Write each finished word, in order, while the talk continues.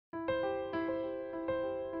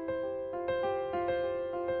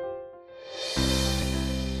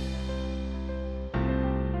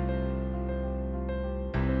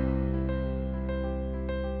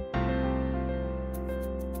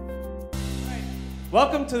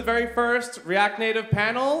Welcome to the very first React Native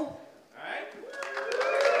panel.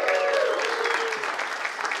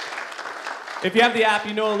 If you have the app,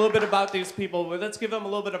 you know a little bit about these people, but let's give them a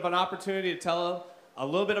little bit of an opportunity to tell a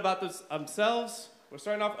little bit about themselves. We're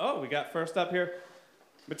starting off, we got first up here.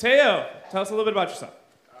 Mateo, tell us a little bit about yourself.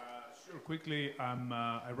 Sure, quickly,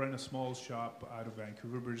 I run a small shop out of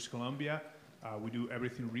Vancouver, British Columbia. We do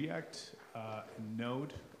everything React,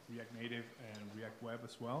 Node, React Native, and React Web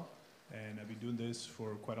as well. And I've been doing this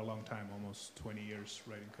for quite a long time, almost 20 years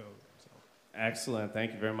writing code. So. Excellent,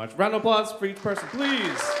 thank you very much. Round of applause for each person,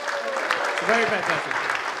 please. Very fantastic.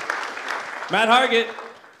 Matt Hargett.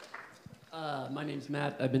 My name's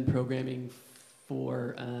Matt. I've been programming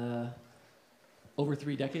for over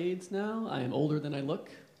 3 decades now. I am older than I look.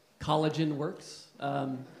 Collagen works.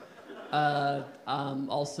 I'm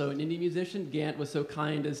also an indie musician. Gant was so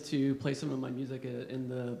kind as to play some of my music in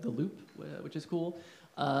the loop, which is cool.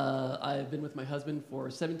 I've been with my husband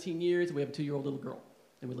for 17 years. We have a 2-year-old little girl,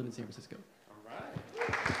 and we live in San Francisco. All right.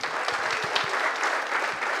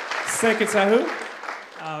 Sanket, Sahu.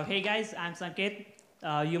 Hey guys, I'm Sanket.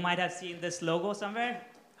 You might have seen this logo somewhere.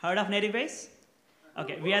 Heard of Native Base?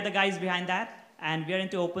 Okay, we are the guys behind that, and we are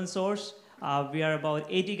into open source. We are about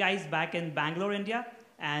 80 guys back in Bangalore, India,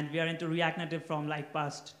 and we are into React Native from like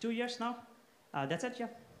past 2 years now. That's it, yeah.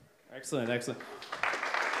 Excellent, excellent.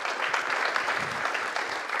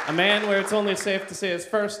 A man where it's only safe to say his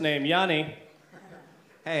first name, Jani.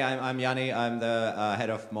 Hey, I'm Jani. I'm the head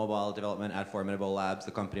of mobile development at Formidable Labs,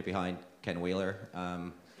 the company behind Ken Wheeler.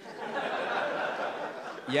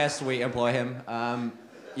 Yes, we employ him.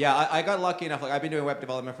 Yeah, I got lucky enough. Like, I've been doing web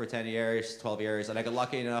development for 10 years, 12 years, and I got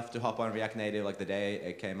lucky enough to hop on React Native like the day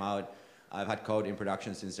it came out. I've had code in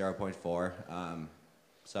production since 0.4.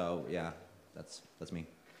 So yeah, that's me.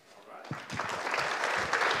 All right.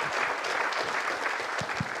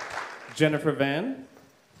 Jennifer Van.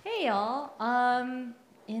 Hey y'all.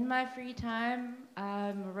 In my free time,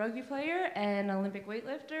 I'm a rugby player and an Olympic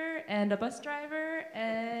weightlifter and a bus driver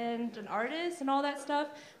and an artist and all that stuff.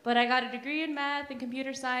 But I got a degree in math and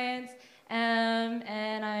computer science,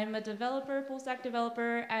 and I'm a developer, full stack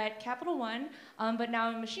developer at Capital One. But now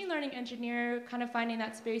I'm a machine learning engineer, kind of finding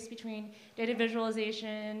that space between data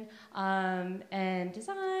visualization and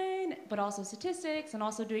design, but also statistics, and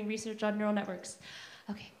also doing research on neural networks.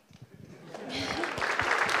 Okay.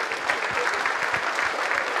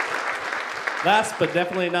 Last but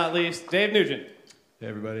definitely not least, Dave Nugent. Hey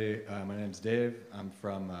everybody, my name's Dave. I'm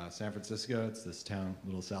from San Francisco. It's this town a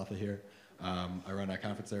little south of here. I run a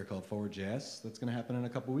conference there called Forward.js that's going to happen in a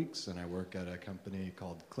couple weeks, and I work at a company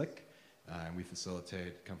called Qlik, and we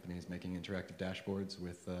facilitate companies making interactive dashboards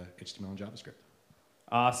with HTML and JavaScript.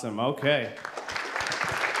 Awesome, okay.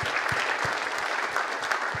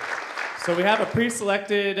 So we have a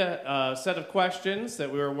pre-selected set of questions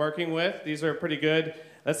that we were working with. These are pretty good.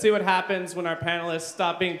 Let's see what happens when our panelists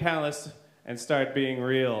stop being panelists and start being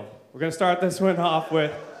real. We're going to start this one off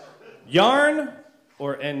with yarn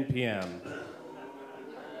or NPM?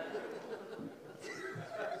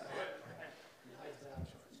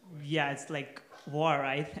 Yeah, it's like war,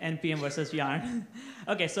 right? NPM versus yarn.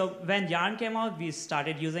 Okay, so when yarn came out, we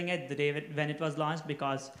started using it the day when it was launched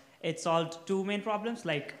because it solved 2 main problems.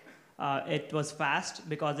 Like, it was fast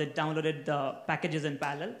because it downloaded the packages in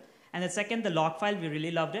parallel. And the second, the log file, we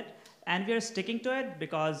really loved it. And we are sticking to it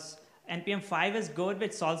because NPM 5 is good,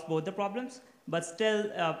 which solves both the problems. But still,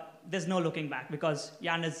 there's no looking back because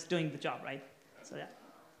yarn is doing the job, right? So yeah.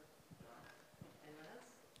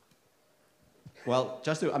 Well,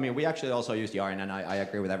 we actually also use Yarn, and I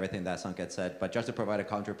agree with everything that Sanket said, but just to provide a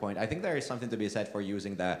counterpoint, I think there is something to be said for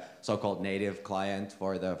using the so-called native client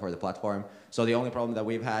for the platform. So the only problem that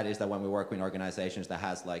we've had is that when we work with organizations that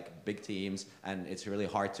has like big teams, and it's really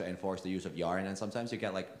hard to enforce the use of Yarn, and sometimes you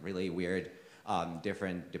get like really weird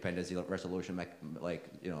different dependency resolution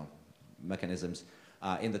mechanisms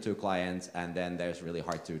in the 2 clients, and then there's really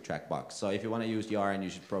hard to track bugs. So if you want to use Yarn, you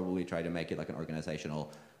should probably try to make it like an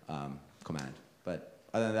organizational command. But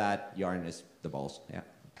other than that, Yarn is the balls, yeah.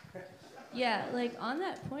 Yeah, like on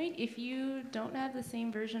that point, if you don't have the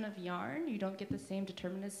same version of Yarn, you don't get the same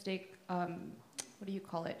deterministic, what do you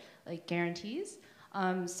call it, like guarantees.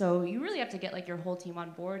 So you really have to get like your whole team on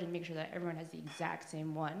board and make sure that everyone has the exact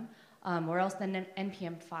same one. Or else then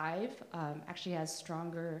NPM 5 actually has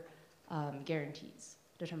stronger guarantees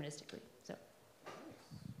deterministically. So.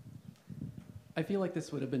 I feel like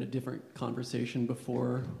this would have been a different conversation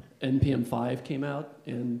before NPM 5 came out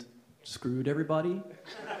and screwed everybody.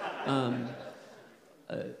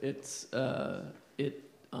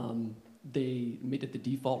 They made it the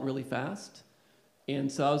default really fast,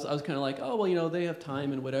 And so I was kind of like, oh, well, you know, they have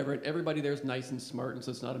time and whatever. And everybody there's nice and smart, and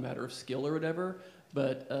so it's not a matter of skill or whatever.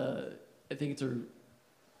 But I think it's a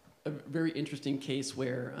very interesting case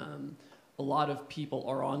where a lot of people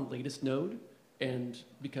are on latest node, and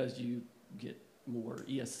because you get more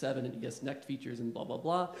ES7 and ES Next features and blah, blah,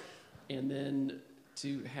 blah. And then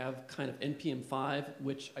to have kind of NPM5,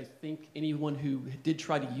 which I think anyone who did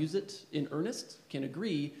try to use it in earnest can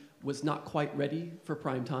agree was not quite ready for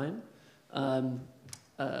prime time. And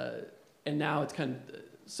now it's kind of,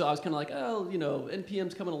 so I was kind of like, oh, you know,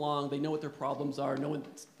 NPM's coming along, they know what their problems are, and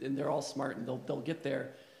they're all smart and they'll get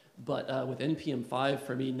there. But with NPM5,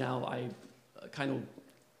 for me now, I kind of,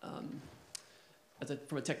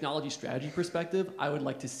 from a technology strategy perspective, I would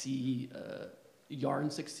like to see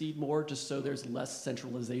Yarn succeed more, just so there's less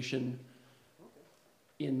centralization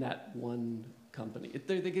in that one company.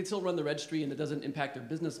 They can still run the registry, and it doesn't impact their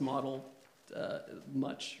business model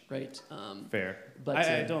much, right? Fair. But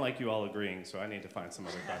I don't like you all agreeing, so I need to find some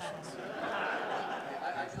other questions.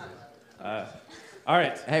 All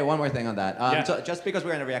right. Hey, one more thing on that. Yeah. So just because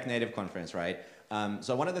we're in a React Native conference, right?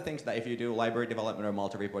 So one of the things that if you do library development or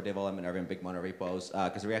multi-repo development or in big monorepos,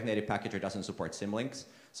 because React Native Packager doesn't support symlinks,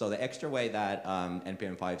 so the extra way that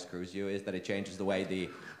NPM5 screws you is that it changes the way the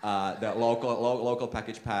local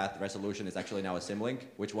package path resolution is actually now a symlink,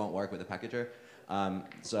 which won't work with the packager.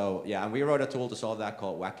 So yeah, and we wrote a tool to solve that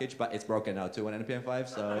called Wackage, but it's broken now too in NPM5.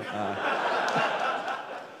 So.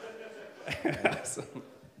 Awesome.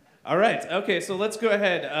 All right. Okay. So let's go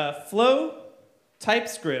ahead. Flow,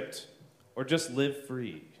 TypeScript, or just live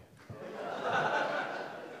free.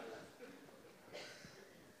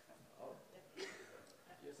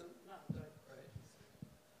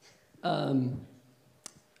 I'm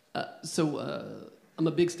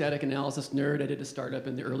a big static analysis nerd. I did a startup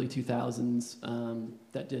in the early 2000s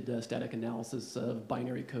that did static analysis of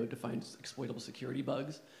binary code to find exploitable security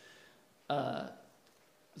bugs.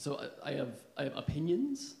 So I have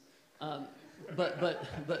opinions, but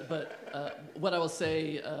what I will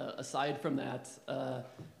say aside from that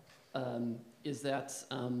is that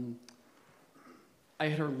I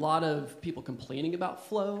had heard a lot of people complaining about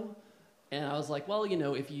flow. And I was like, well, you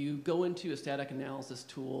know, if you go into a static analysis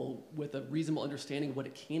tool with a reasonable understanding of what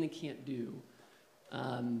it can and can't do,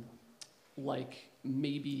 like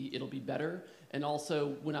maybe it'll be better. And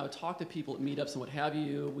also, when I would talk to people at meetups and what have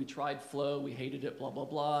you, we tried flow, we hated it, blah, blah,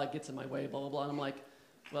 blah, it gets in my way, blah, blah, blah. And I'm like,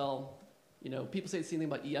 well, you know, people say the same thing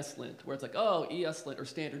about ESLint, where it's like, oh, ESLint or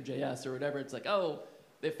standard JS or whatever. It's like, oh,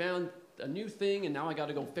 they found a new thing and now I got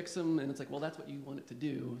to go fix them. And it's like, well, that's what you want it to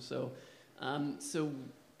do. So,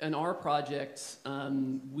 in our project,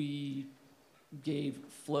 we gave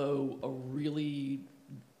Flow a really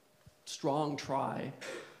strong try.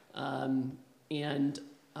 When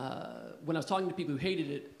I was talking to people who hated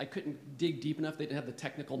it, I couldn't dig deep enough. They didn't have the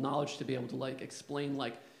technical knowledge to be able to like explain,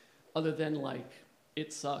 like, other than like,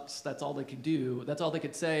 it sucks. That's all they could do. That's all they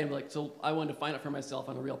could say. And like, so I wanted to find out for myself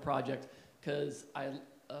on a real project because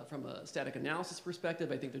from a static analysis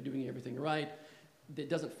perspective, I think they're doing everything right. It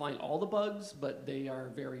doesn't find all the bugs, but they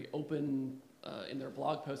are very open in their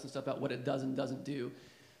blog posts and stuff about what it does and doesn't do.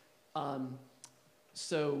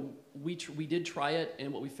 So we did try it,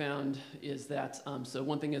 and what we found is that, so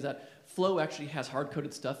one thing is that Flow actually has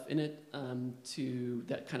hard-coded stuff in it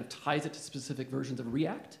that kind of ties it to specific versions of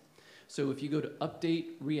React. So if you go to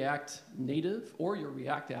update React Native, or your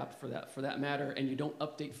React app for that matter, and you don't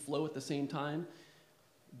update Flow at the same time,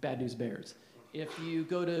 bad news bears. If you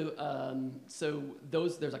go to,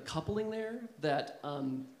 there's a coupling there that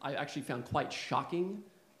I actually found quite shocking,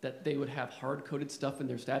 that they would have hard-coded stuff in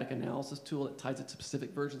their static analysis tool that ties it to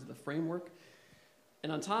specific versions of the framework.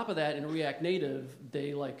 And on top of that, in React Native,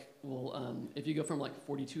 they if you go from like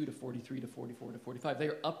 42 to 43 to 44 to 45,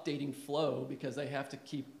 they're updating Flow because they have to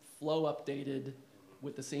keep Flow updated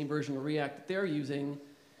with the same version of React that they're using,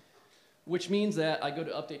 which means that I go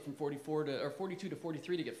to update from 42 to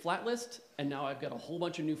 43 to get flat list, and now I've got a whole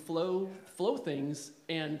bunch of new flow things,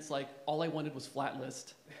 and it's like all I wanted was flat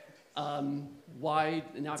list. Why?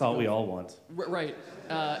 That's all we all want. Right.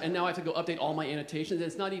 And now I have to go update all my annotations. And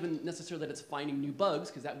it's not even necessarily that it's finding new bugs,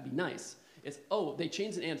 because that would be nice. It's, oh, they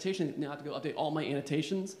changed an annotation, now I have to go update all my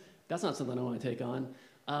annotations. That's not something I want to take on.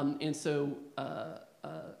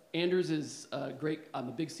 Anders is great. I'm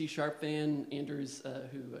a big C# fan. Anders,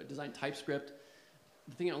 who designed TypeScript.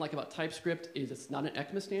 The thing I don't like about TypeScript is it's not an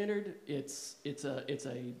ECMA standard. It's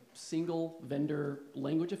a single vendor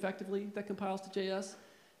language effectively that compiles to JS.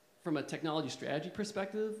 From a technology strategy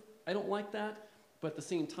perspective, I don't like that. But at the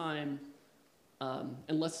same time,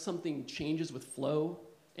 unless something changes with Flow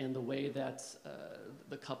and the way that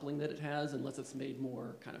the coupling that it has, unless it's made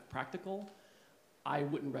more kind of practical, I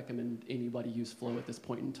wouldn't recommend anybody use Flow at this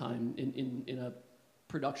point in time in a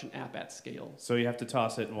production app at scale. So you have to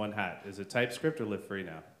toss it in one hat. Is it TypeScript or live free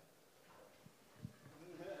now?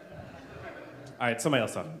 All right, somebody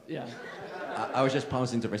else on. Yeah. I was just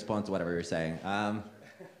posing to respond to whatever you were saying.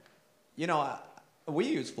 We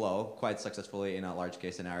use Flow quite successfully in a large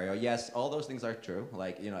case scenario. Yes, all those things are true.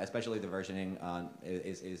 Like, especially the versioning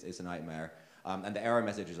is a nightmare. And the error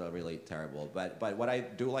messages are really terrible. But what I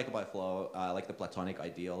do like about Flow, like the platonic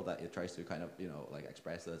ideal that it tries to kind of,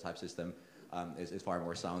 express to the type system, is far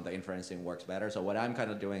more sound. The inferencing works better. So what I'm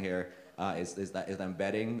kind of doing here is I'm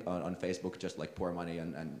betting on Facebook just like pour money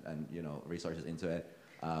and resources into it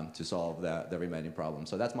to solve the remaining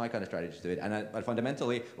problems. So that's my kind of strategy to it. But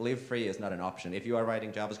fundamentally, live free is not an option. If you are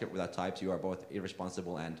writing JavaScript without types, you are both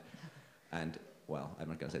irresponsible and well, I'm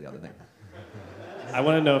not going to say the other thing. I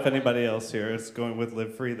want to know if anybody else here is going with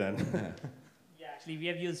live free then. Yeah, actually, we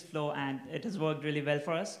have used Flow, and it has worked really well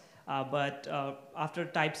for us. But after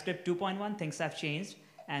TypeScript 2.1, things have changed,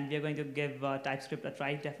 and we are going to give TypeScript a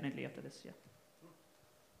try definitely after this year.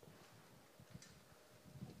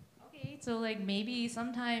 Okay, so like maybe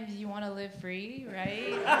sometimes you want to live free,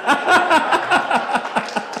 right?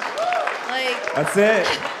 Like That's it.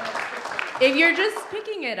 if you're just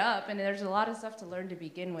picking it up and there's a lot of stuff to learn to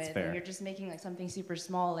begin with, fair. and you're just making like something super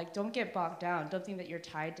small, like don't get bogged down. Don't think that you're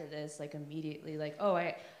tied to this like immediately. Like, oh,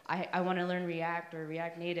 I want to learn React or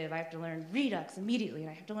React Native. I have to learn Redux immediately, and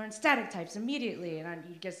I have to learn static types immediately, and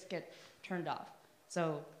you just get turned off.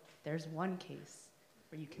 So there's one case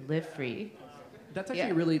where you can live free. That's actually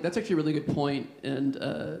a really good point. And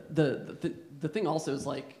the thing also is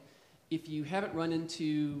like, if you haven't run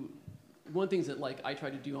into one of the things that like I try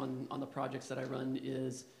to do on the projects that I run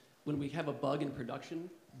is when we have a bug in production,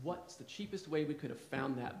 what's the cheapest way we could have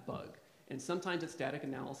found that bug? And sometimes it's static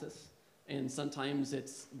analysis, and sometimes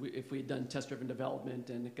it's if we had done test-driven development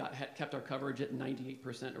and it kept our coverage at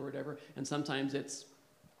 98% or whatever, and sometimes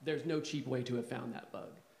there's no cheap way to have found that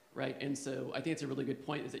bug, right? And so I think it's a really good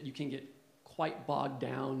point is that you can get quite bogged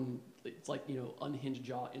down. It's like, unhinged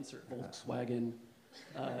jaw, insert Volkswagen.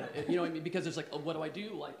 I mean, because there's like, oh, what do I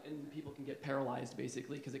do? Like, and people can get paralyzed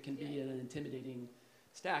basically because it can be an intimidating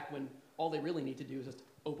stack when all they really need to do is just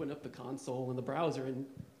open up the console in the browser and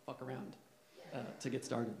fuck around to get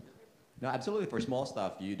started. No, absolutely. For small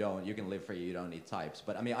stuff, you can live free. You don't need types.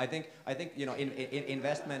 But I mean, I think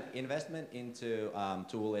investment into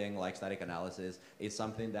tooling like static analysis is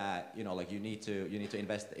something that you need to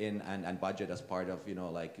invest in and budget as part of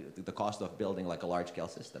the cost of building like a large scale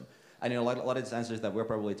system. And a lot of the sensors that we're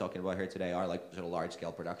probably talking about here today are like sort of large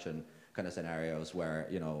scale production kind of scenarios where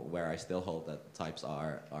where I still hold that types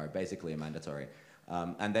are basically mandatory.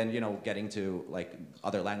 And then getting to like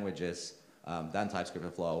other languages. Than TypeScript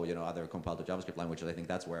and Flow, other compiled to JavaScript languages, I think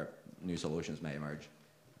that's where new solutions may emerge.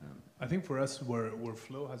 I think for us, where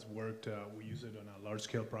Flow has worked, we use it on a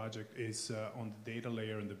large-scale project, is on the data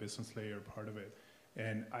layer and the business layer part of it.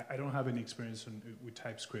 And I don't have any experience with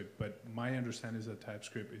TypeScript, but my understanding is that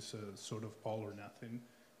TypeScript is a sort of all or nothing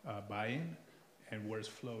buy-in, and whereas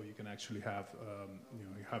Flow, you can actually have,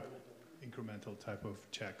 you have incremental type of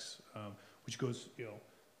checks, which goes,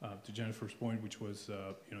 to Jennifer's point, which was,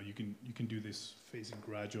 you can do this phasing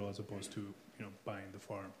gradual as opposed to, buying the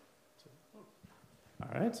farm. So.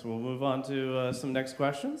 All right, so we'll move on to some next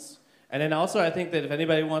questions. And then also, I think that if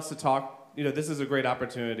anybody wants to talk, this is a great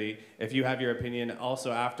opportunity. If you have your opinion,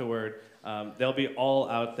 also afterward, they'll be all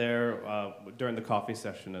out there during the coffee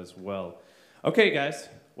session as well. Okay, guys,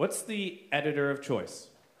 what's the editor of choice?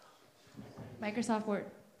 Microsoft Word.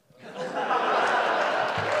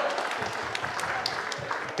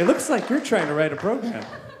 It looks like you're trying to write a program.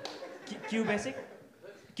 QBasic?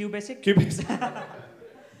 QBasic.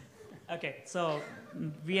 Okay, so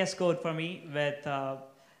VS Code for me with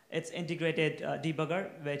its integrated debugger,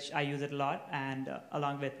 which I use it a lot, and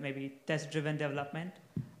along with maybe test-driven development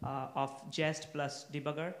of Jest plus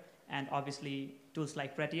debugger, and obviously tools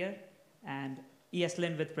like Prettier and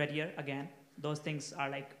ESLint with Prettier again. Those things are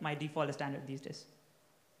like my default standard these days.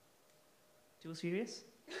 Too serious?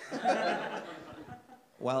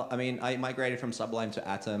 Well, I mean, I migrated from Sublime to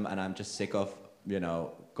Atom, and I'm just sick of,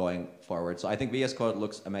 going forward. So I think VS Code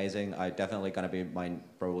looks amazing. I definitely gonna be my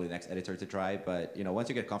probably next editor to try. But once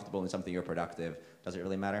you get comfortable in something you're productive, does it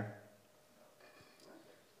really matter?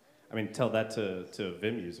 I mean, tell that to a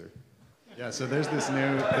Vim user. Yeah, so there's this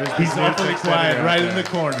new. He's awfully quiet, right in the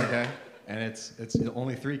corner. Okay, and it's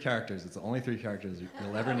only 3 characters. It's the only 3 characters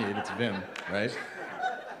you'll ever need. It's Vim, right?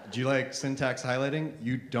 Do you like syntax highlighting?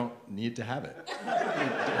 You don't need to have it.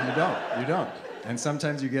 You don't. And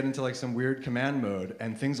sometimes you get into like some weird command mode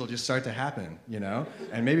and things will just start to happen, you know?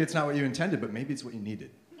 And maybe it's not what you intended, but maybe it's what you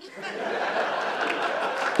needed.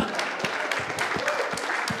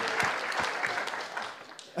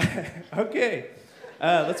 Okay,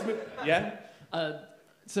 let's move. Yeah?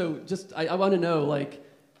 So just, I want to know, like,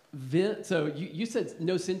 so you said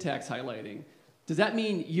no syntax highlighting. Does that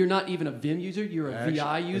mean you're not even a Vim user? You're a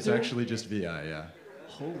VI user? It's actually just VI, yeah.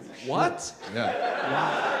 Holy What? shit.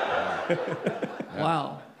 Yeah.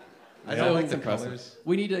 Wow. I So don't like the colors.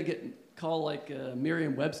 We need to call like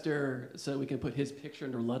Merriam-Webster so we can put his picture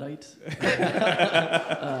under Luddite.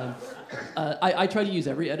 I try to use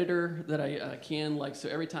every editor that I can. Like, so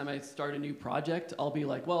every time I start a new project, I'll be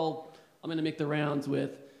like, well, I'm going to make the rounds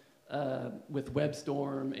with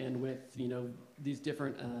WebStorm and with these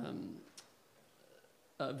different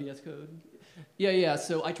VS Code. Yeah.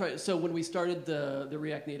 So I try. So when we started the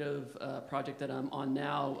React Native project that I'm on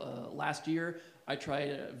now last year, I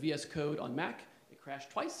tried VS Code on Mac. It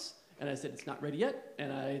crashed twice, and I said it's not ready yet.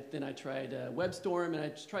 And then I tried WebStorm, and I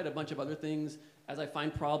just tried a bunch of other things. As I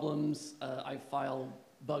find problems, I file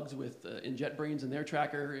bugs in JetBrains and their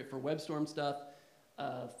tracker for WebStorm stuff.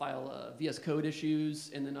 File VS Code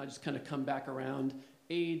issues, and then I just kind of come back around.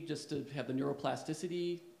 Just to have the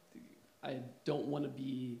neuroplasticity. I don't want to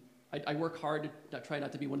be. I work hard to try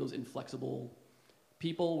not to be one of those inflexible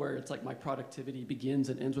people where it's like my productivity begins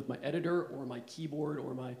and ends with my editor or my keyboard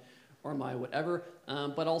or my whatever.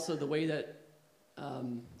 But also the way that,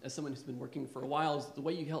 as someone who's been working for a while, is the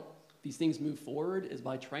way you help these things move forward is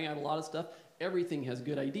by trying out a lot of stuff. Everything has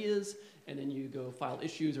good ideas, and then you go file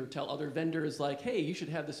issues or tell other vendors like, hey, you should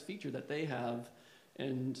have this feature that they have,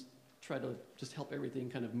 and try to just help everything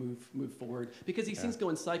kind of move forward. Because these things go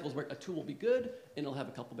in cycles where a tool will be good, and it'll have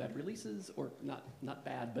a couple bad releases, or not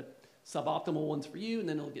bad, but suboptimal ones for you, and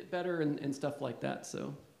then it'll get better and stuff like that.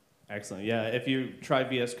 So, excellent. Yeah, if you try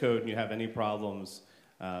VS Code and you have any problems,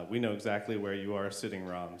 we know exactly where you are sitting,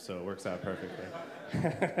 Ram, so it works out perfectly.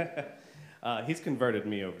 He's converted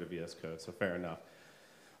me over to VS Code, so fair enough.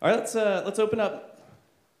 All right, let's open up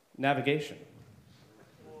navigation.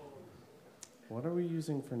 What are we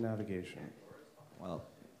using for navigation? Well,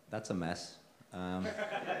 that's a mess.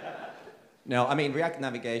 No, I mean, React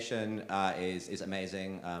navigation is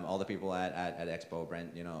amazing. All the people at Expo,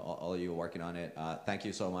 Brent, all of you working on it, thank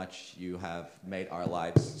you so much. You have made our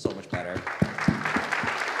lives so much better.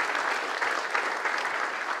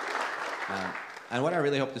 And what I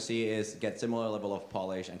really hope to see is get similar level of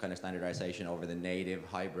polish and kind of standardization over the native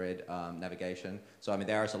hybrid navigation. So I mean,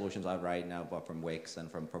 there are solutions out right now, but from Wix and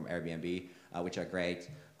from Airbnb, which are great.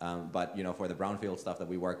 But for the brownfield stuff that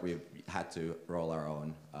we work, we've had to roll our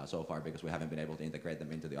own so far because we haven't been able to integrate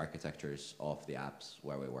them into the architectures of the apps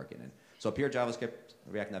where we're working in. So pure JavaScript,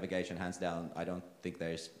 React navigation, hands down. I don't think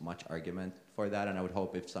there's much argument for that, and I would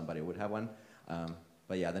hope if somebody would have one.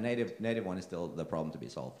 But yeah, the native one is still the problem to be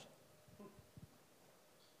solved.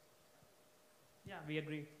 Yeah, we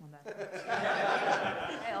agree on that.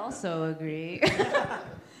 I also agree.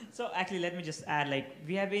 So actually, let me just add,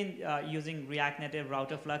 we have been using React Native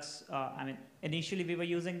Router Flux. I mean, initially we were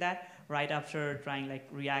using that right after trying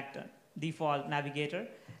React default navigator.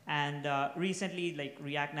 And recently,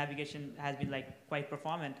 React navigation has been quite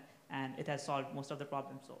performant, and it has solved most of the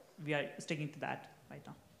problems. So we are sticking to that right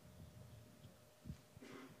now.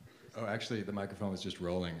 Oh, actually, the microphone was just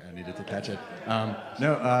rolling. I needed to catch it.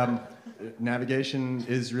 Navigation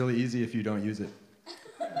is really easy if you don't use it.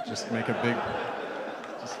 Just make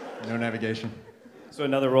no navigation. So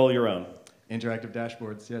another role your own. Interactive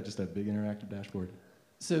dashboards, yeah, just a big interactive dashboard.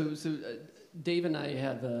 So Dave and I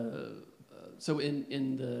have so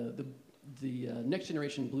in the next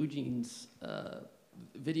generation Blue Jeans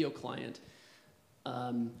video client,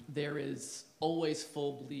 there is always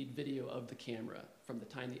full bleed video of the camera from the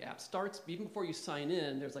time the app starts. Even before you sign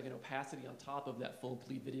in, there's an opacity on top of that full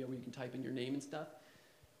bleed video where you can type in your name and stuff.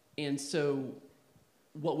 And so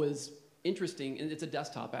what was interesting, and it's a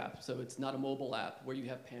desktop app, so it's not a mobile app where you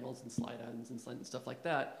have panels and slide items and stuff like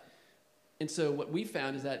that. And so what we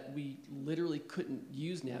found is that we literally couldn't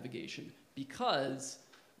use navigation because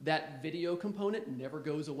that video component never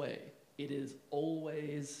goes away. It is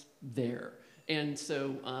always there. And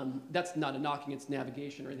so that's not a knock against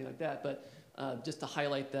navigation or anything like that, but just to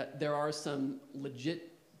highlight that there are some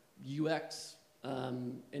legit UX,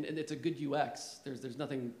 and it's a good UX. There's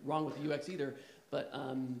nothing wrong with the UX either, but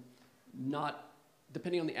not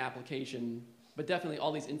depending on the application, but definitely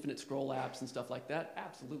all these infinite scroll apps and stuff like that,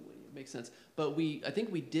 absolutely, it makes sense. But I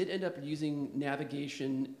think we did end up using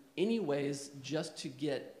navigation anyways just to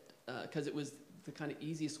get, because it was the kind of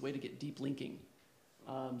easiest way to get deep linking.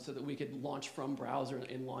 so that we could launch from browser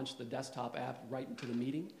and launch the desktop app right into the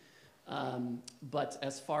meeting. But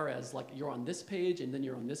as far as like you're on this page and then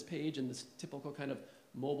you're on this page and this typical kind of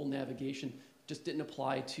mobile navigation just didn't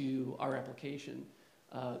apply to our application.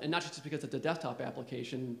 And not just because it's a desktop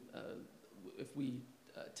application, if we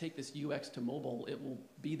take this UX to mobile, it will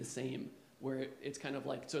be the same, where it's kind of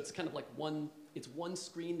like, so it's kind of like one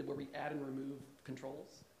screen where we add and remove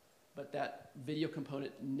controls, but that video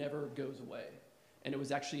component never goes away. And it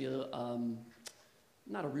was actually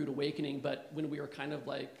not a rude awakening, but when we were kind of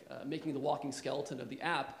like making the walking skeleton of the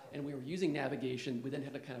app and we were using navigation, we then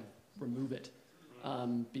had to kind of remove it.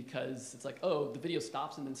 Because it's like, oh, the video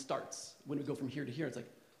stops and then starts. When we go from here to here, it's like,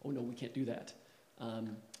 oh no, we can't do that.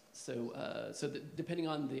 Depending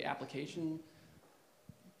on the application,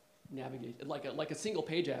 navigate like a single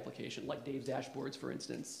page application, like Dave's dashboards, for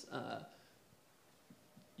instance,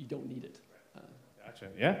 you don't need it. Gotcha.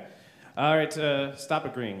 Yeah. All right. Stop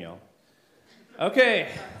agreeing, y'all. Okay.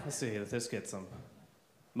 Let's see if this gets them.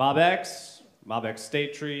 MobX, MobX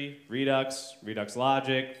state tree, Redux, Redux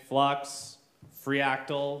logic, Flux,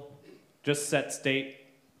 Freeactal, just set state.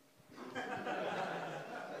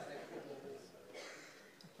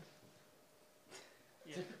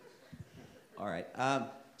 All right.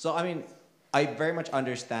 So, I mean, I very much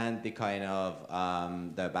understand the kind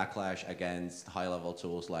of the backlash against high-level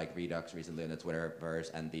tools like Redux recently in the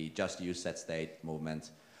Twitterverse and the just use set state movement.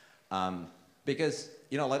 Because,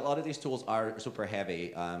 you know, like a lot of these tools are super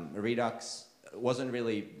heavy. Redux wasn't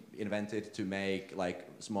really invented to make like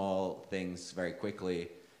small things very quickly.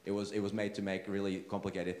 It was made to make really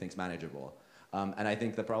complicated things manageable. And I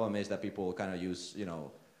think the problem is that people kind of use, you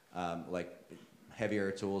know, like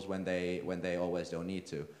heavier tools when they always don't need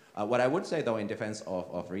to. What I would say though in defense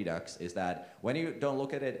of Redux is that when you don't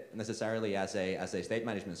look at it necessarily as a state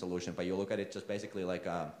management solution, but you look at it just basically like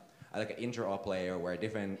an interop layer where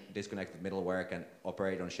different disconnected middleware can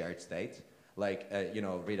operate on shared state. Like, you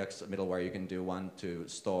know, Redux middleware, you can do one to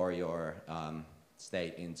store your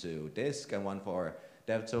state into disk and one for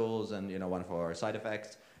dev tools and, you know, one for side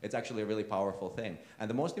effects. It's actually a really powerful thing. And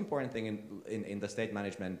the most important thing in the state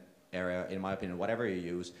management area, in my opinion, whatever you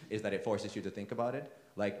use, is that it forces you to think about it.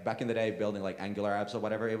 Like back in the day, building like Angular apps or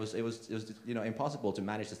whatever, it was you know, impossible to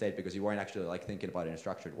manage the state because you weren't actually like thinking about it in a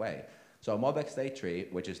structured way. So MobX state tree,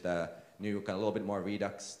 which is the new kind of a little bit more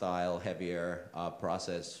Redux style, heavier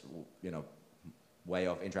process, you know, way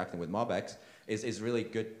of interacting with MobX, is really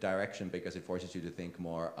good direction because it forces you to think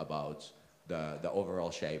more about the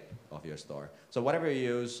overall shape of your store. So whatever you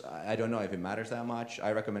use, I don't know if it matters that much.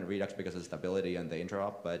 I recommend Redux because of the stability and the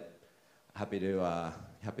interop, but happy to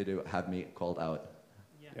have me called out.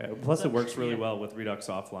 Yeah, plus it works really well with Redux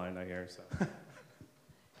offline, I hear. So.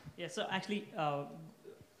 Yeah, so actually,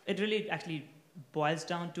 it really actually boils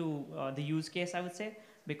down to the use case, I would say,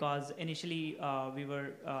 because initially we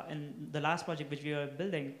were, in the last project which we were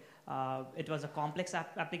building, it was a complex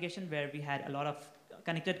application where we had a lot of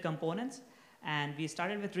connected components, and we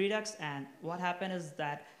started with Redux, and what happened is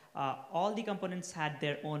that all the components had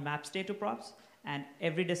their own map state to props, and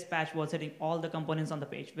every dispatch was hitting all the components on the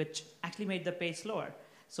page, which actually made the page slower.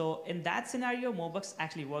 So in that scenario, MobX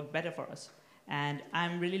actually worked better for us. And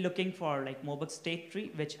I'm really looking for like MobX state tree,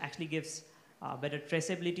 which actually gives better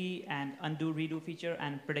traceability and undo redo feature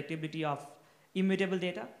and predictability of immutable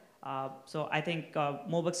data. So I think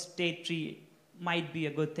MobX state tree might be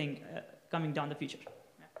a good thing coming down the future.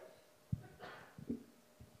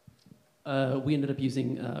 We ended up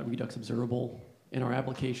using Redux Observable in our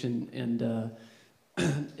application, and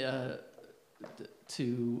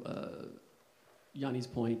to Jani's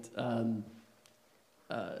point,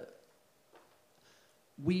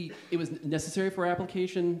 it was necessary for our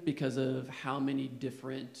application because of how many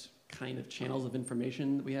different kind of channels of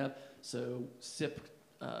information that we have. So SIP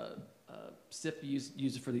used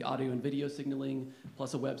it for the audio and video signaling,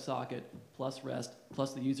 plus a WebSocket, plus REST,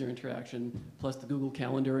 plus the user interaction, plus the Google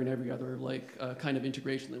Calendar and every other like kind of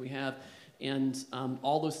integration that we have. And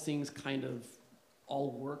all those things kind of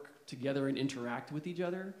all work together and interact with each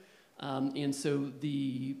other. And so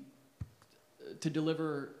to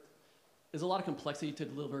deliver, there's a lot of complexity to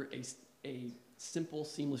deliver a simple,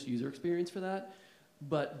 seamless user experience for that.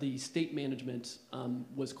 But the state management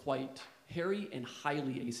was quite hairy and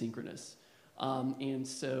highly asynchronous. And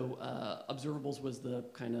so observables was the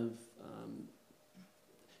kind of,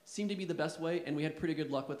 seemed to be the best way, and we had pretty good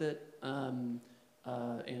luck with it.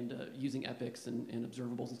 Using epics and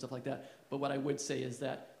observables and stuff like that. But what I would say is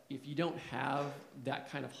that if you don't have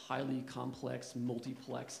that kind of highly complex,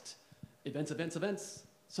 multiplexed events,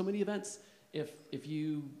 so many events, if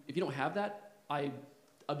you don't have that,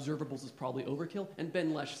 observables is probably overkill. And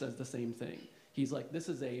Ben Lesh says the same thing. He's like, this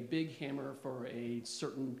is a big hammer for a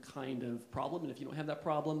certain kind of problem, and if you don't have that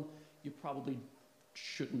problem, you probably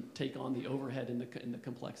shouldn't take on the overhead and the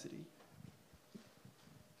complexity.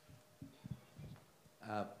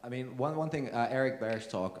 I mean, one thing, Eric Bear's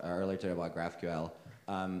talk earlier today about GraphQL,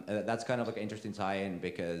 that's kind of like an interesting tie-in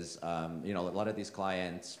because, you know, a lot of these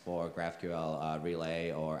clients for GraphQL,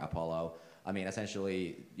 Relay or Apollo, I mean,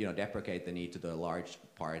 essentially, you know, deprecate the need to do large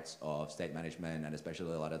parts of state management and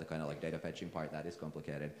especially a lot of the kind of like data fetching part that is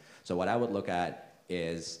complicated. So what I would look at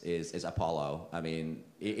is Apollo. I mean,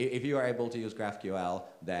 if you are able to use GraphQL,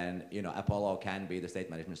 then, you know, Apollo can be the state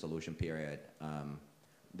management solution, period.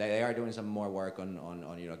 They are doing some more work on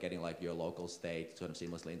you know, getting like your local state sort of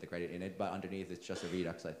seamlessly integrated in it, but underneath it's just a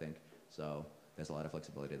Redux, I think. So there's a lot of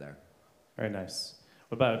flexibility there. Very nice.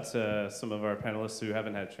 What about some of our panelists who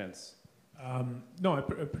haven't had a chance? No, I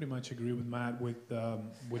pretty much agree with Matt with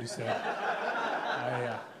what he said.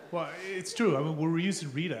 Well, it's true. I mean, we're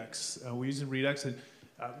using Redux. We're using Redux, and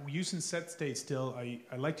we're using set state still. I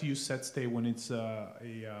like to use set state when it's a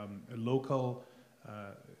local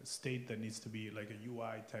state that needs to be like a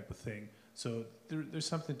UI type of thing. So there's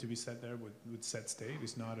something to be said there with set state.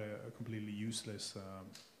 It's not a completely useless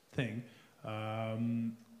thing.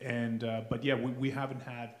 But yeah, we haven't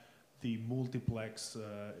had the multiplex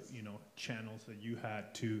you know, channels that you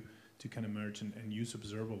had to kind of merge and use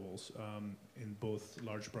observables in both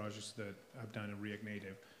large projects that I've done in React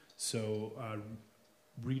Native. So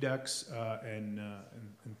Redux and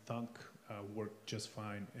Thunk work just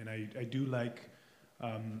fine, and I do like.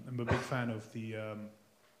 I'm a big fan of the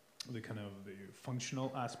kind of the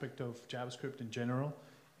functional aspect of JavaScript in general,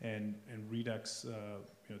 and Redux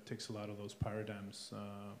you know, takes a lot of those paradigms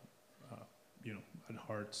you know, at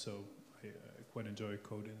heart. So I quite enjoy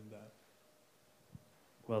coding in that.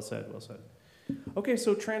 Well said, well said. Okay,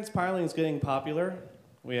 so transpiling is getting popular.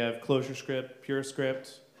 We have ClojureScript,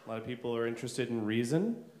 PureScript. A lot of people are interested in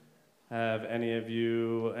Reason. Have any of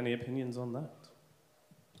you any opinions on that?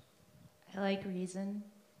 I like Reason.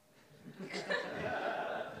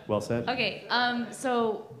 Well said. Okay,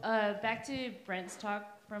 so back to Brent's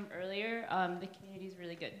talk from earlier, the community is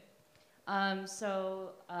really good.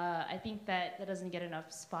 So I think that doesn't get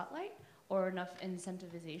enough spotlight or enough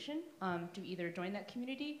incentivization to either join that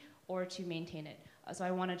community or to maintain it. So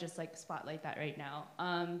I want to just like spotlight that right now.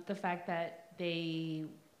 The fact that they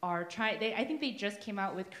are I think they just came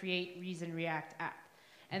out with Create Reason React app,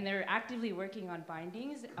 and they're actively working on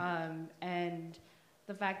bindings, and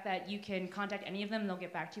the fact that you can contact any of them, they'll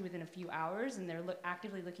get back to you within a few hours, and they're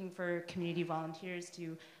actively looking for community volunteers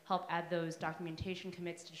to help add those documentation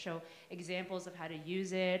commits to show examples of how to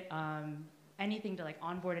use it, anything to like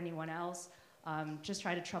onboard anyone else, just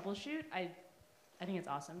try to troubleshoot. I think it's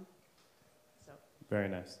awesome. So. Very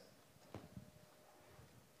nice.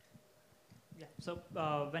 Yeah, so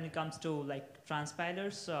when it comes to like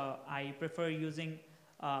transpilers, I prefer using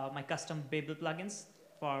my custom Babel plugins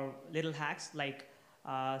for little hacks. Like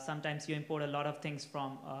sometimes you import a lot of things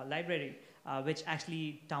from a library, which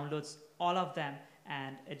actually downloads all of them,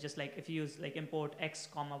 and it just like if you use like import x,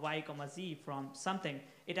 y, z from something,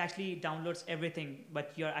 it actually downloads everything,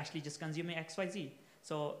 but you're actually just consuming x, y, z.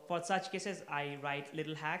 So for such cases, I write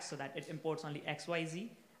little hacks so that it imports only x, y,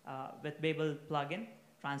 z with Babel plugin,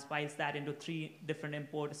 transpiles that into 3 different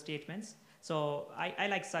import statements. So I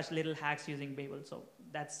like such little hacks using Babel. So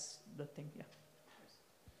that's the thing, yeah.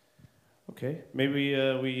 Okay, maybe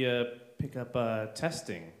we pick up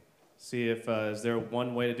testing. See if, is there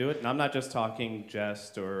one way to do it? And I'm not just talking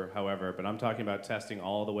Jest or however, but I'm talking about testing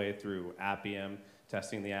all the way through Appium,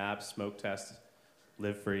 testing the app, smoke test,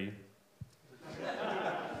 live free.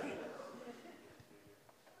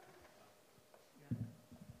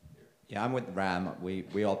 Yeah, I'm with Ram.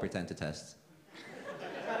 We all pretend to test.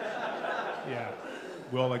 Yeah,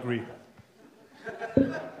 we all agree.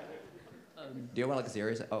 Do you want like a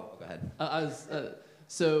series? Oh, go ahead.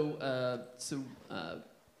 So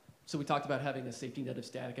we talked about having a safety net of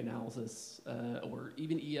static analysis, or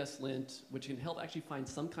even ESLint, which can help actually find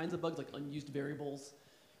some kinds of bugs, like unused variables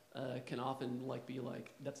can often like be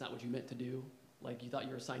like, that's not what you meant to do. Like you thought you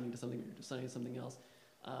were assigning to something, but you're assigning to something else.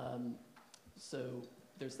 So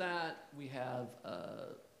there's that. We have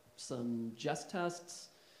some Jest tests.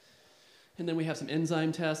 And then we have some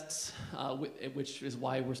enzyme tests, which is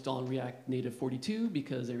why we're still on React Native 42,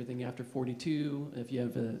 because everything after 42, if you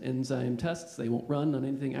have enzyme tests, they won't run on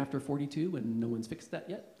anything after 42, and no one's fixed that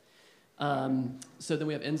yet. So then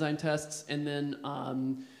we have enzyme tests, and then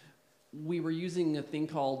we were using a thing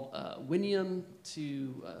called Winium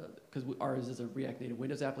because ours is a React Native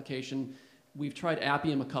Windows application. We've tried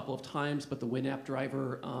Appium a couple of times, but the WinApp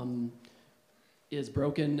driver is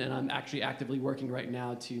broken, and I'm actually actively working right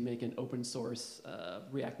now to make an open source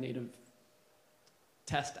React Native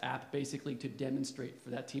test app, basically to demonstrate for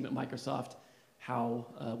that team at Microsoft how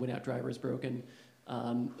Winout driver is broken.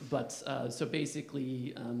 So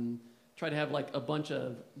basically, try to have like a bunch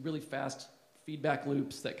of really fast feedback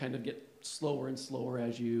loops that kind of get slower and slower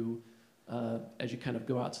as you kind of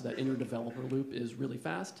go out, so that inner developer loop is really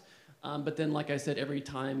fast. But then, like I said, every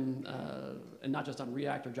time, and not just on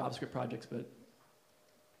React or JavaScript projects, but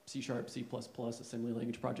C#, C++, assembly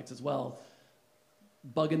language projects as well,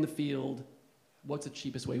 bug in the field, what's the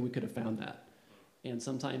cheapest way we could have found that? And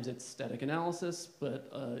sometimes it's static analysis,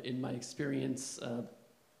 but in my experience,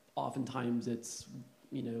 oftentimes it's,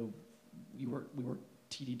 we were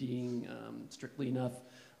TDDing strictly enough,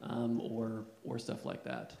 or stuff like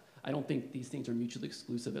that. I don't think these things are mutually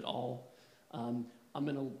exclusive at all. I'm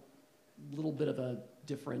in a little bit of a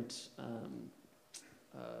different,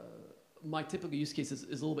 my typical use case is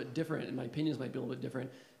a little bit different, and my opinions might be a little bit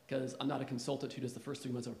different, because I'm not a consultant who does the first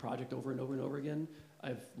 3 months of a project over and over and over again.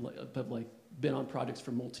 I've been on projects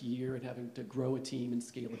for multi-year and having to grow a team and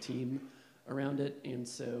scale a team around it, and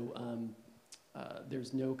so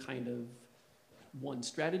there's no kind of one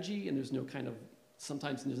strategy, and there's no kind of,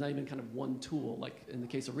 sometimes there's not even kind of one tool. Like in the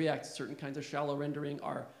case of React, certain kinds of shallow rendering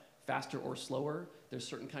are faster or slower. There's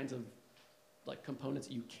certain kinds of like components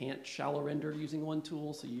you can't shallow render using one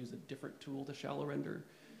tool, so you use a different tool to shallow render.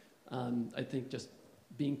 I think just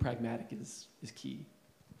being pragmatic is key.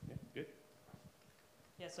 Yeah, good.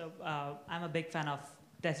 Yeah, so I'm a big fan of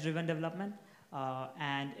test-driven development,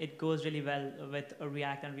 and it goes really well with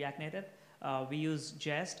React and React Native. We use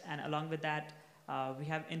Jest, and along with that, we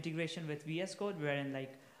have integration with VS Code, wherein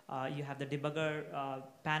like you have the debugger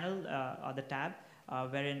panel or the tab,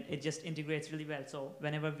 wherein it just integrates really well. So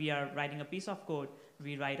whenever we are writing a piece of code,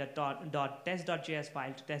 we write a .test.js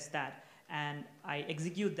file to test that, and I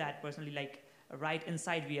execute that personally, like right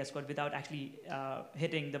inside VS Code without actually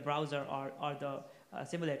hitting the browser or the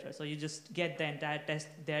simulator. So you just get the entire test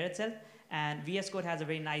there itself, and VS Code has a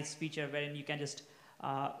very nice feature wherein you can just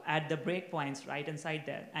add the breakpoints right inside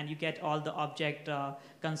there, and you get all the object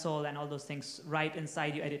console and all those things right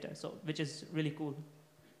inside your editor, so which is really cool.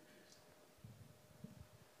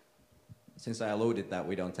 Since I alluded that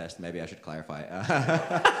we don't test, maybe I should clarify.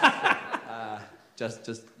 Just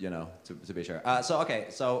to be sure.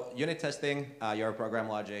 So unit testing, your program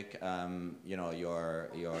logic, your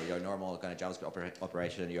normal kind of JavaScript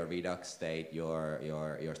operation, your Redux state, your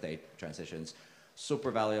state transitions, super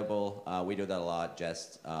valuable. We do that a lot,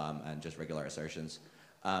 Jest and just regular assertions.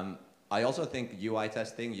 I also think UI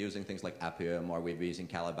testing using things like Appium, or we've been using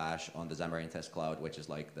Calabash on the Xamarin Test Cloud, which is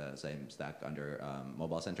like the same stack under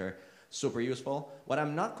Mobile Center. Super useful. What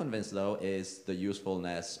I'm not convinced though is the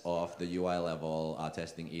usefulness of the UI level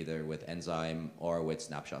testing either with Enzyme or with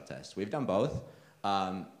snapshot tests. We've done both,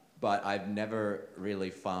 but I've never really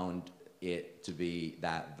found it to be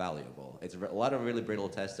that valuable. It's a lot of really brittle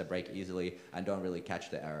tests that break easily and don't really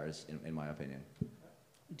catch the errors, in my opinion.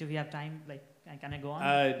 Do we have time? Like, can I go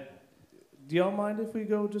on? Do y'all mind if we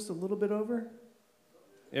go just a little bit over?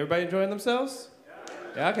 Everybody enjoying themselves?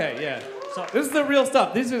 Yeah, okay, yeah. So this is the real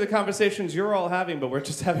stuff. These are the conversations you're all having, but we're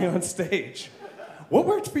just having on stage. What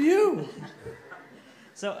worked for you?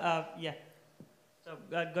 So, yeah. So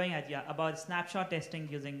going ahead, yeah, about snapshot testing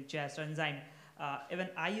using Jest or Enzyme. Even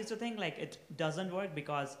I used to think like it doesn't work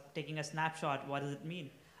because taking a snapshot, what does it mean?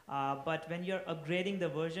 But when you're upgrading the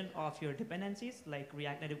version of your dependencies, like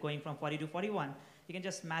React Native going from 40 to 41, you can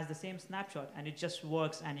just match the same snapshot and it just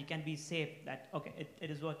works, and you can be safe that, okay, it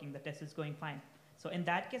is working, the test is going fine. So in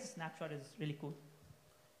that case, a snapshot is really cool.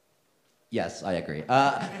 Yes, I agree. Wait.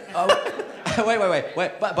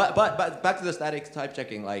 But back to the static type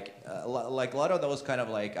checking. Like a lot of those kind of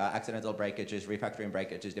like accidental breakages, refactoring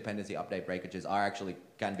breakages, dependency update breakages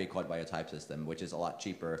can be caught by a type system, which is a lot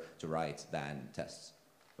cheaper to write than tests.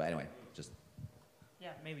 But anyway, just.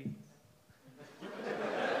 Yeah, maybe.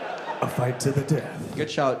 A fight to the death.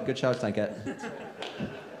 Good shout, Sanket.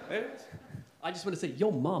 I just want to say,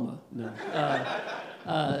 yo mama. No.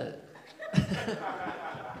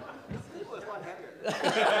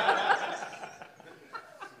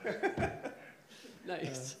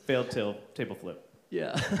 Nice. Failed table flip.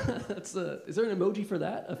 Yeah. That's is there an emoji for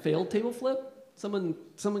that? A failed table flip? Someone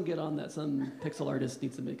get on that. Some pixel artist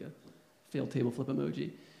needs to make a failed table flip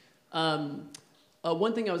emoji.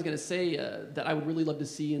 One thing I was going to say that I would really love to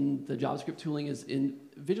see in the JavaScript tooling is in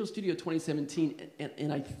Visual Studio 2017,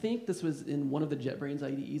 and I think this was in one of the JetBrains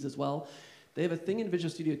IDEs as well. They have a thing in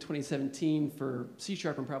Visual Studio 2017 for C#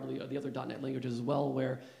 and probably the other .NET languages as well,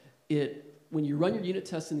 where when you run your unit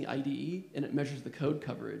tests in the IDE and it measures the code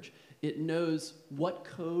coverage, it knows what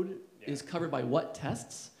code is covered by what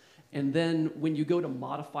tests. And then when you go to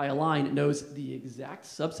modify a line, it knows the exact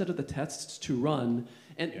subset of the tests to run.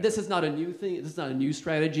 And this is not a new thing. This is not a new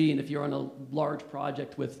strategy. And if you're on a large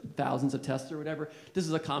project with thousands of tests or whatever, this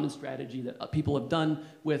is a common strategy that people have done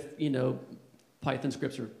with, Python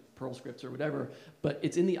scripts or Perl scripts or whatever. But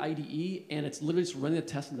it's in the IDE, and it's literally just running the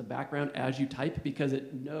test in the background as you type because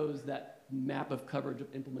it knows that map of coverage of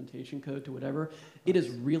implementation code to whatever. It is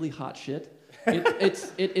really hot shit.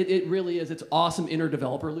 It really is. It's awesome inner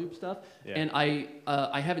developer loop stuff. Yeah. And I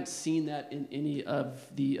haven't seen that in any of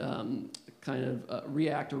the kind of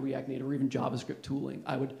React or React Native or even JavaScript tooling.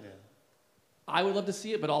 I would love to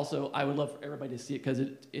see it, but also I would love for everybody to see it because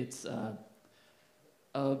it's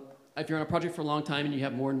if you're on a project for a long time and you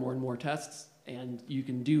have more and more and more tests, and you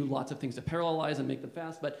can do lots of things to parallelize and make them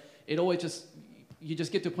fast, but it always you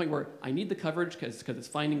just get to a point where I need the coverage because it's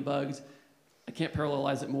finding bugs. I can't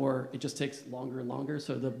parallelize it more. It just takes longer and longer.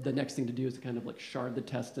 So the next thing to do is to kind of like shard the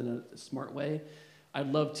test in a smart way.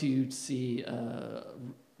 I'd love to see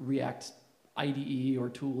React IDE or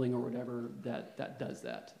tooling or whatever that does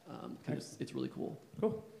that. It's really cool.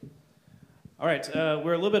 Cool. All right,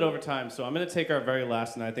 we're a little bit over time, so I'm going to take our very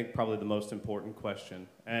last and I think probably the most important question.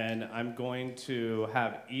 And I'm going to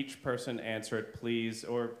have each person answer it, please,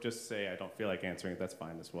 or just say I don't feel like answering it. That's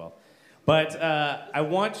fine as well. But I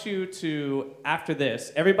want you to, after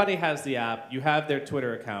this, everybody has the app. You have their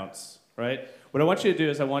Twitter accounts, right? What I want you to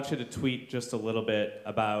do is I want you to tweet just a little bit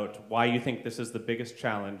about why you think this is the biggest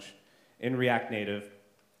challenge in React Native.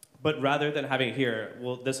 But rather than having it here,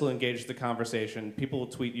 this will engage the conversation. People will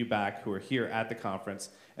tweet you back who are here at the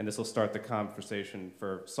conference, and this will start the conversation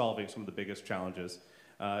for solving some of the biggest challenges.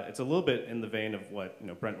 It's a little bit in the vein of what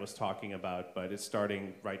Brent was talking about, but it's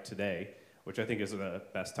starting right today, which I think is the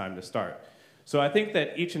best time to start. So I think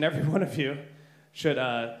that each and every one of you should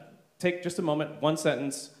take just a moment, one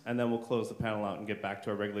sentence, and then we'll close the panel out and get back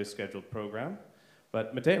to our regularly scheduled program.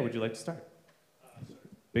 But Mateo, would you like to start?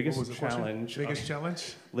 Biggest challenge. Biggest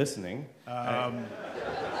challenge? Listening.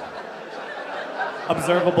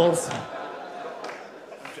 Observables.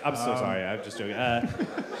 I'm so sorry, I'm just joking.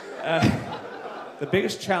 The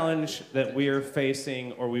biggest challenge that we are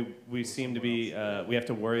facing, or we seem to be, we have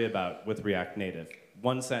to worry about with React Native.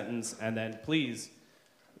 One sentence, and then please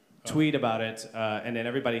tweet about it, and then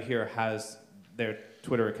everybody here has their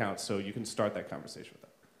Twitter accounts, so you can start that conversation with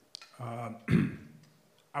them.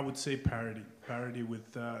 I would say parity. Parity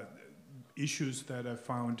with issues that I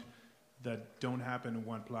found that don't happen in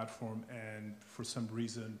one platform and for some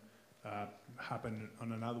reason happen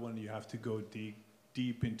on another one. You have to go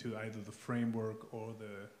deep into either the framework or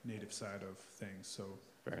the native side of things. So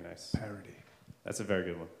very nice. Parity. That's a very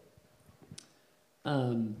good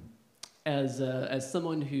one. As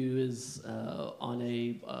someone who is on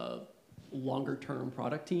a longer-term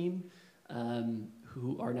product team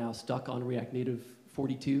who are now stuck on React Native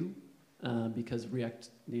 42 because React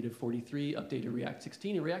Native 43 updated React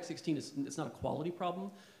 16. And React 16 it's not a quality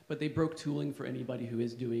problem, but they broke tooling for anybody who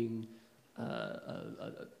is doing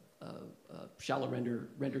shallow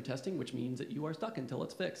render testing, which means that you are stuck until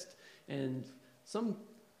it's fixed. And some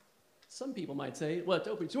people might say, well, it's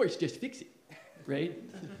open source, just fix it, right?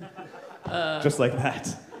 Just like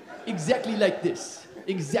that. Exactly like this.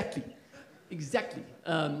 Exactly.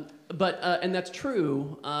 And that's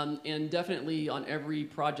true, and definitely on every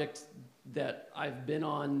project that I've been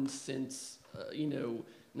on since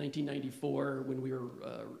 1994 when we were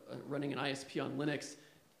running an ISP on Linux.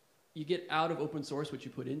 You get out of open source what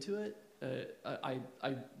you put into it. I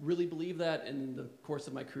really believe that in the course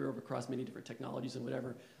of my career across many different technologies and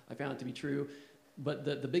whatever, I found it to be true. But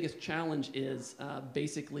the biggest challenge is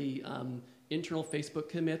basically internal Facebook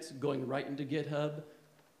commits going right into GitHub,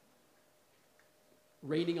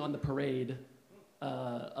 raining on the parade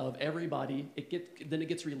of everybody. Then it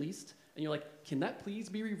gets released, and you're like, can that please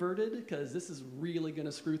be reverted? Because this is really going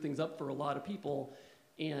to screw things up for a lot of people.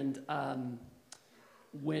 And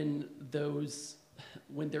when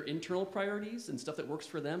their internal priorities and stuff that works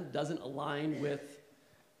for them doesn't align with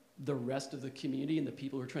the rest of the community and the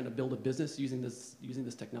people who are trying to build a business using this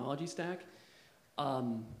technology stack,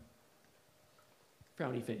 frowny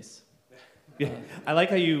face. Yeah, I like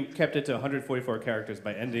how you kept it to 144 characters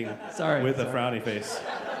by ending with a frowny face.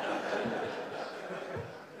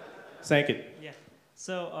 Sanket. Yeah.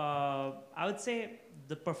 So I would say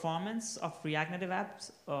the performance of React Native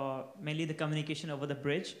apps, mainly the communication over the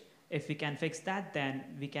bridge, if we can fix that, then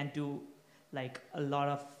we can do like a lot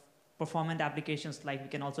of performant applications, like we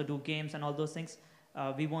can also do games and all those things.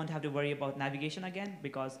 We won't have to worry about navigation again,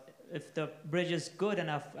 because if the bridge is good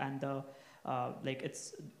enough and the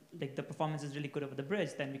like the performance is really good over the bridge,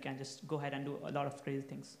 then we can just go ahead and do a lot of crazy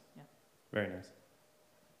things. Yeah. Very nice.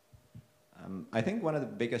 I think one of the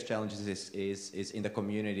biggest challenges is in the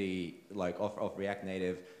community like of React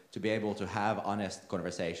Native to be able to have honest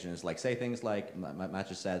conversations, like say things like Matt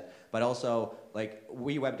just said, but also like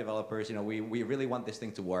we web developers, you know, we really want this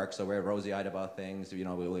thing to work, so we're rosy-eyed about things, you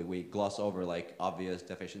know, we gloss over like obvious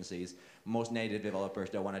deficiencies. Most native developers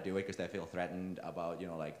don't want to do it because they feel threatened about, you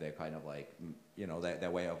know, like their kind of like, you know,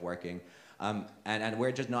 their way of working. And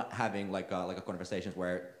we're just not having like a conversations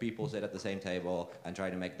where people sit at the same table and try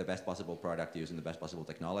to make the best possible product using the best possible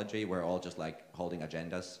technology. We're all just like holding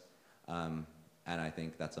agendas. And I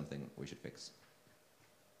think that's something we should fix.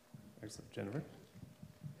 Excellent. Jennifer?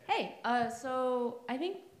 Hey, so I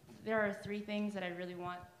think there are 3 things that I really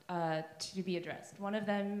want to be addressed. One of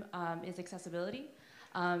them is accessibility.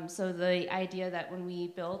 So the idea that when we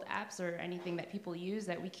build apps or anything that people use,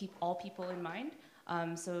 that we keep all people in mind.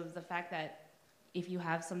 So the fact that if you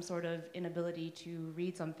have some sort of inability to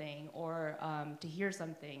read something or to hear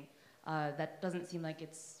something, that doesn't seem like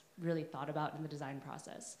it's really thought about in the design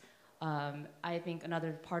process. I think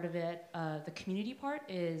another part of it, the community part,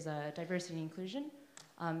 is diversity and inclusion.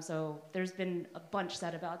 So there's been a bunch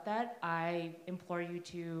said about that. I implore you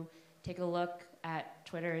to take a look at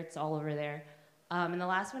Twitter. It's all over there. And the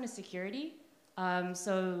last one is security.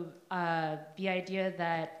 So the idea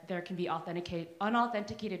that there can be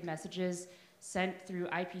unauthenticated messages sent through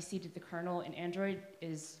IPC to the kernel in Android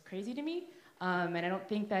is crazy to me. And I don't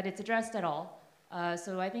think that it's addressed at all.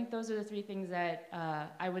 So I think those are the 3 things that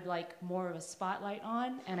I would like more of a spotlight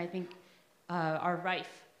on, and I think are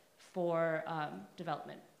rife for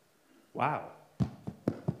development. Wow.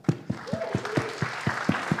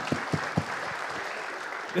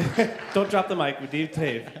 Don't drop the mic. We need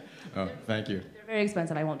tape. Oh, thank you. They're very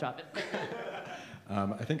expensive. I won't drop it.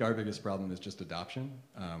 I think our biggest problem is just adoption.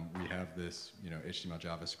 We have this, you know, HTML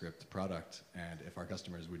JavaScript product, and if our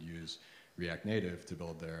customers would use React Native to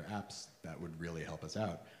build their apps, that would really help us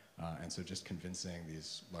out. And so just convincing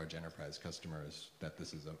these large enterprise customers that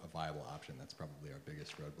this is a viable option, that's probably our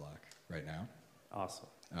biggest roadblock right now. Awesome.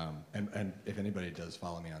 And if anybody does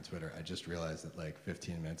follow me on Twitter, I just realized that like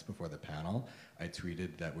 15 minutes before the panel, I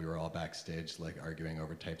tweeted that we were all backstage like arguing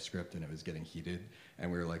over TypeScript and it was getting heated and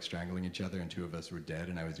we were like strangling each other and 2 of us were dead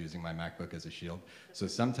and I was using my MacBook as a shield. So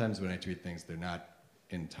sometimes when I tweet things, they're not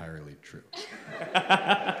entirely true.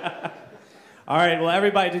 All right, well,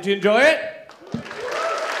 everybody, did you enjoy it?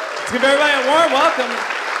 Let's give everybody a warm welcome.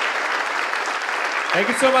 Thank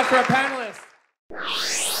you so much for our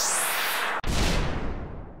panelists.